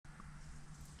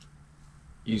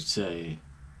You'd say,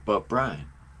 but Brian,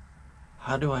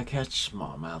 how do I catch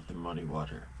smallmouth in muddy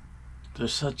water? They're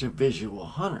such a visual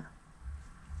hunter.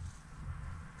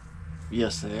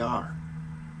 Yes, they are,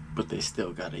 but they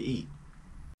still gotta eat.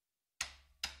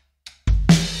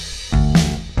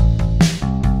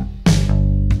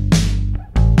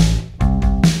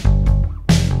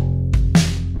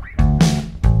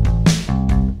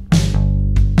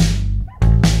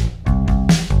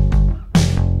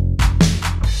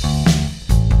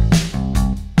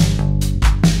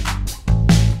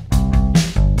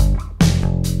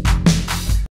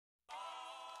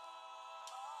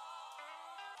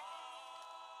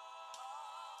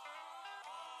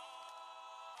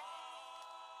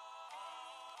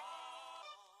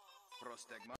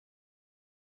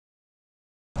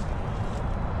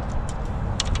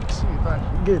 Let's see if I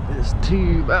can get this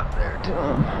tube out there to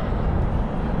him.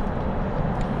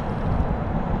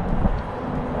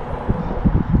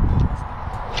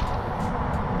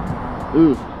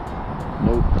 Ooh,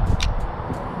 nope.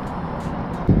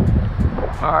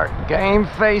 Alright, game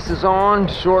face is on.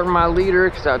 Shorten my leader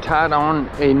because I tied on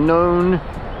a known.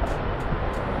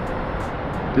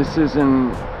 This is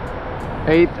an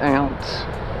 1/8 ounce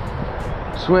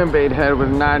swim bait head with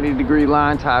a 90-degree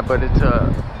line tie, but it's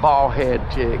a ball head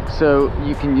jig, so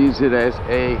you can use it as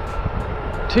a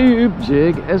tube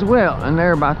jig as well. And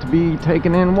they're about to be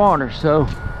taken in water, so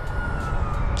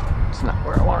it's not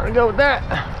where I wanted to go with that.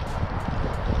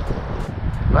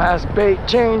 Last bait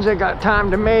change I got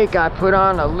time to make. I put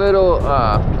on a little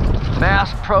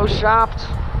Bass Pro Shops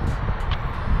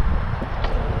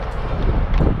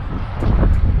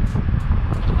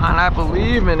and I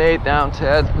believe an 1/8 ounce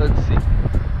head. Let's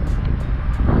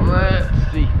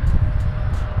see,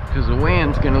 because the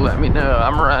wind's gonna let me know.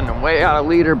 I'm running way out of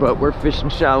leader, but we're fishing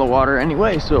shallow water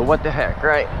anyway, so what the heck,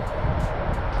 right?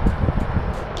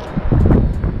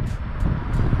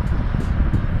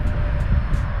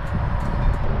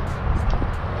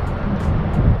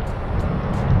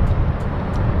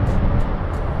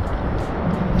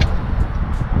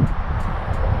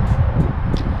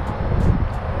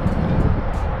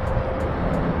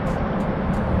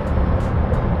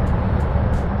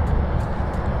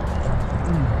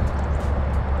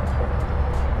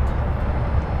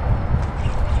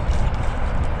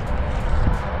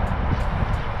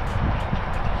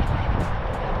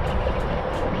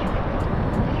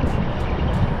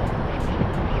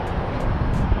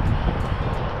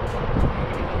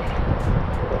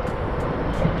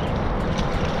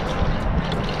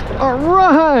 All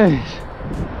right,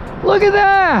 look at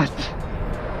that.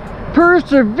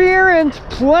 Perseverance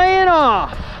playing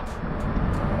off.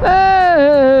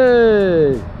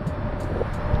 Hey,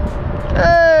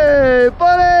 hey,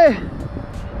 buddy.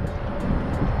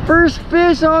 First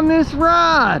fish on this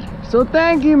rod. So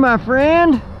thank you, my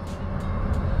friend.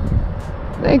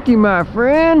 Thank you, my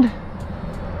friend.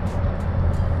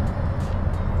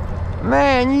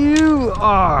 Man, you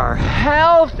are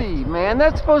healthy, man.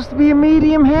 That's supposed to be a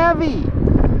medium heavy.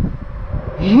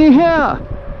 Yeah.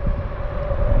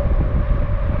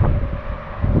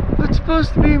 That's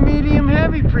supposed to be a medium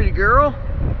heavy, pretty girl.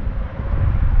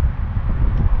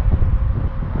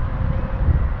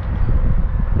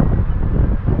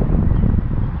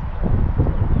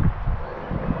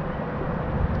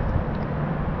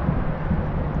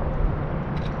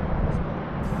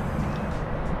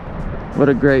 What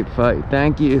a great fight.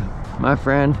 Thank you, my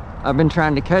friend. I've been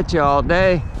trying to catch you all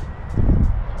day.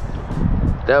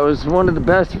 That was one of the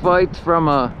best fights from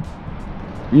a,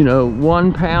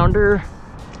 1 pounder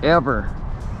ever.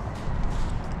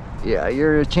 Yeah,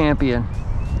 you're a champion.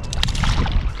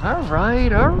 All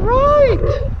right, all right.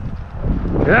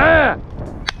 Yeah.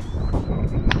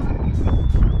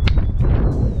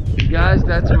 You guys,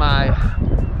 that's my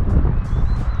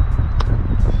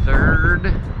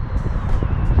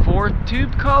fourth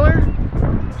tube color.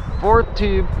 Fourth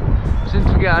tube since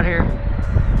we got here.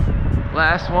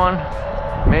 Last one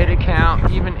made it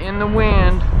count, even in the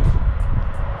wind,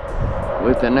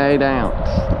 with an 1/8 ounce,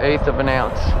 1/8 of an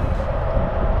ounce.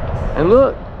 And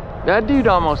look, that dude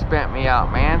almost bent me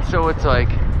out, man. So it's like,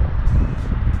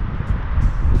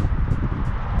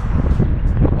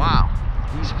 wow,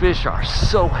 these fish are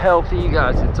so healthy, you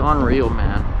guys. It's unreal,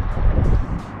 man.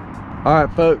 All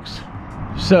right, folks.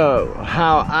 So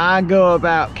how I go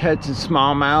about catching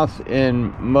smallmouth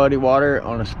in muddy water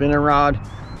on a spinning rod,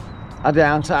 I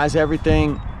downsize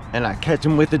everything and I catch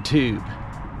them with a tube.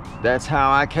 That's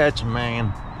how I catch them,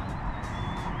 man.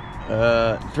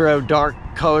 Throw dark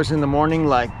colors in the morning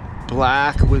like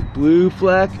black with blue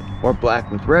fleck or black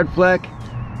with red fleck,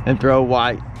 and throw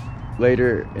white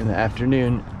later in the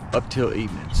afternoon up till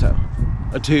evening. So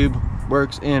a tube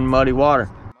works in muddy water.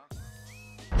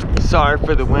 Sorry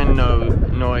for the wind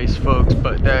noise, folks,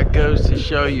 but that goes to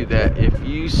show you that if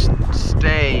you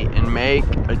stay and make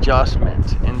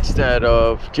adjustments instead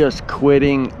of just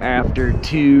quitting after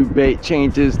 2 bait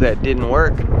changes that didn't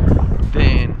work,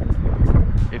 then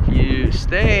if you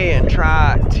stay and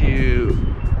try to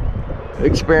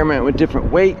experiment with different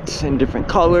weights and different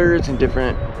colors and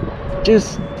different,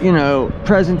 just, you know,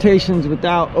 presentations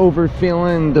without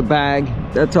overfilling the bag.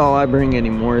 That's all I bring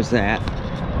anymore, is that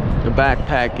the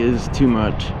backpack is too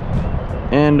much.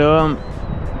 And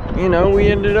you know, we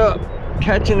ended up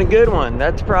catching a good one.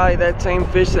 That's probably that same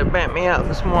fish that bent me out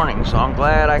this morning, so I'm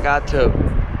glad I got to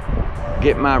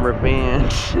get my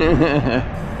revenge.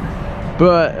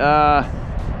 But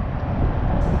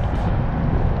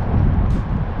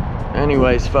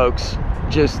anyways, folks,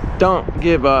 just don't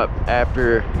give up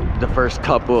after the first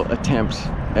couple attempts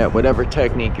at whatever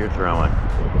technique you're throwing.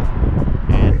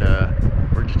 And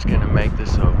we're just gonna make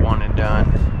this a one and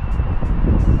done.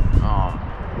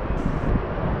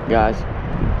 Guys,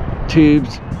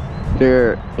 tubes,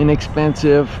 they're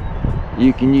inexpensive.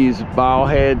 You can use ball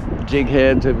head, jig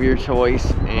heads of your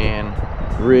choice and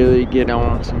really get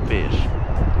on some fish.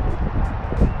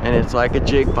 And it's like a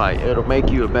jig bite. It'll make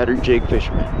you a better jig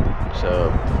fisherman. So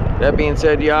that being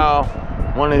said, y'all,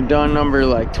 one and done number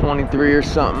like 23 or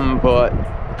something, but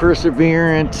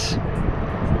perseverance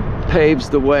paves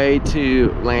the way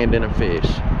to landing a fish.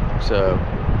 So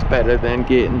it's better than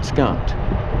getting skunked.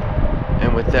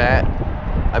 And with that,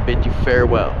 I bid you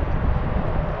farewell.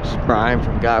 This is Brian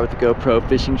from Guy with the GoPro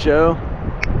Fishing Show,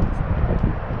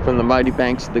 from the mighty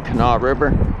banks of the Kanawha River.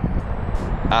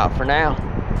 Out for now.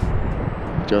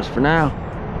 Just for now.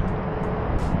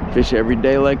 Fish every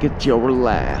day like it's your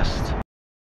last.